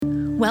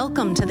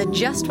Welcome to the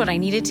Just What I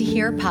Needed to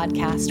Hear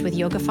podcast with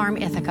Yoga Farm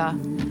Ithaca,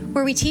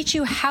 where we teach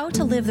you how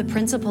to live the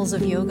principles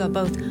of yoga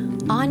both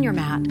on your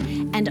mat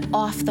and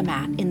off the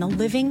mat in the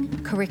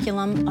living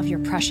curriculum of your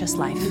precious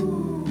life.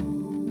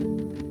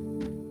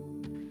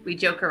 We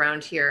joke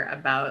around here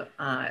about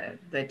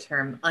the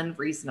term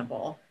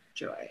unreasonable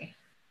joy.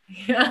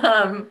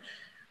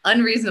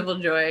 Unreasonable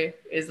joy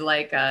is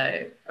like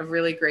a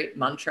really great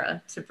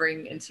mantra to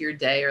bring into your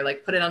day, or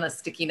like put it on a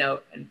sticky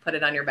note and put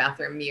it on your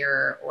bathroom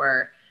mirror,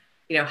 or,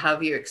 you know, how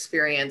have you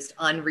experienced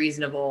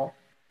unreasonable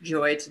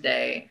joy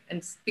today?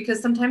 And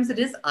because sometimes it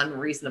is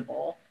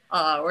unreasonable,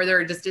 or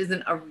there just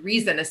isn't a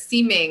reason, a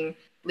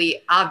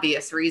seemingly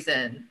obvious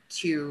reason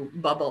to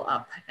bubble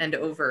up and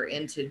over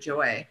into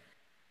joy.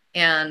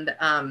 And,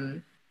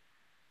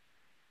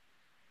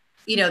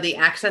 you know, the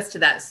access to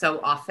that so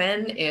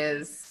often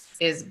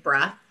is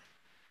breath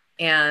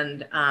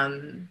and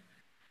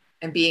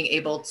being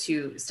able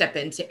to step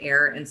into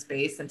air and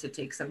space and to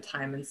take some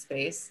time and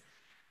space.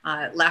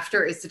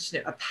 Laughter is such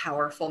a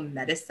powerful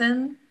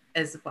medicine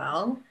as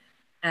well.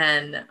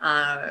 And,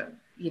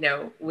 you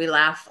know, we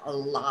laugh a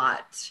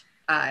lot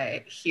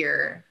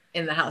here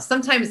in the house.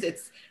 Sometimes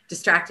it's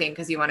distracting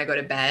because you want to go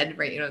to bed,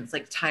 right? You know, it's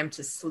like time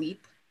to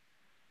sleep.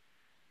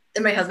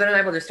 And my husband and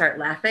I will just start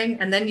laughing,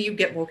 and then you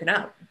get woken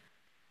up.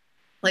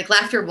 Like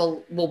laughter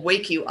will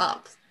wake you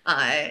up.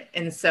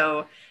 And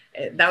so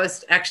that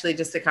was actually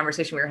just a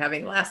conversation we were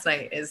having last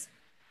night, is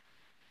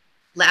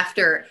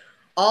laughter,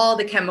 all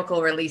the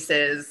chemical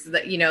releases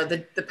that, you know,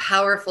 the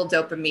powerful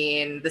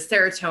dopamine, the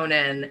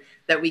serotonin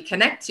that we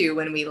connect to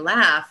when we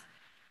laugh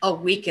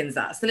awakens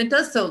us. And it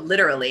does so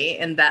literally,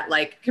 in that,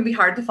 like, it can be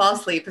hard to fall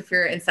asleep if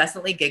you're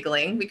incessantly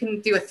giggling. We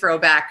can do a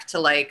throwback to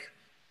like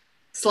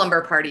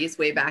slumber parties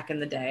way back in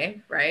the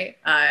day, right?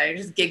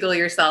 Just giggle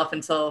yourself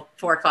until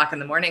 4 o'clock in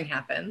the morning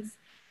happens.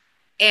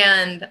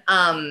 And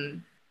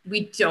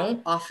we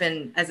don't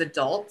often, as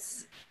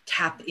adults,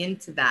 tap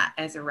into that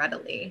as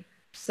readily.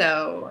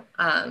 So,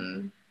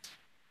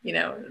 you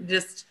know,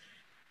 just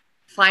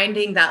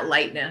finding that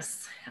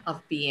lightness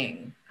of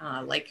being,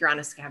 like you're on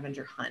a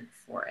scavenger hunt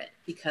for it,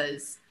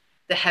 because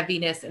the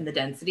heaviness and the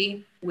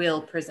density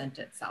will present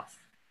itself.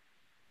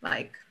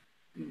 Like,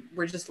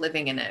 we're just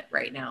living in it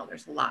right now.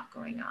 There's a lot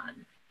going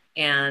on.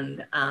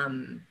 And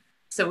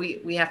so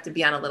we have to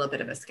be on a little bit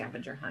of a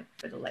scavenger hunt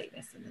for the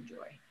lightness and the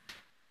joy.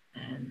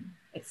 And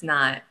it's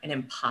not an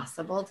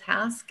impossible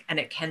task, and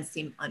it can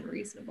seem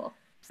unreasonable.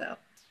 So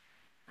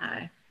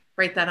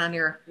write that on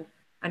your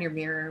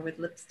mirror with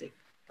lipstick.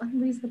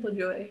 Unreasonable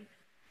joy.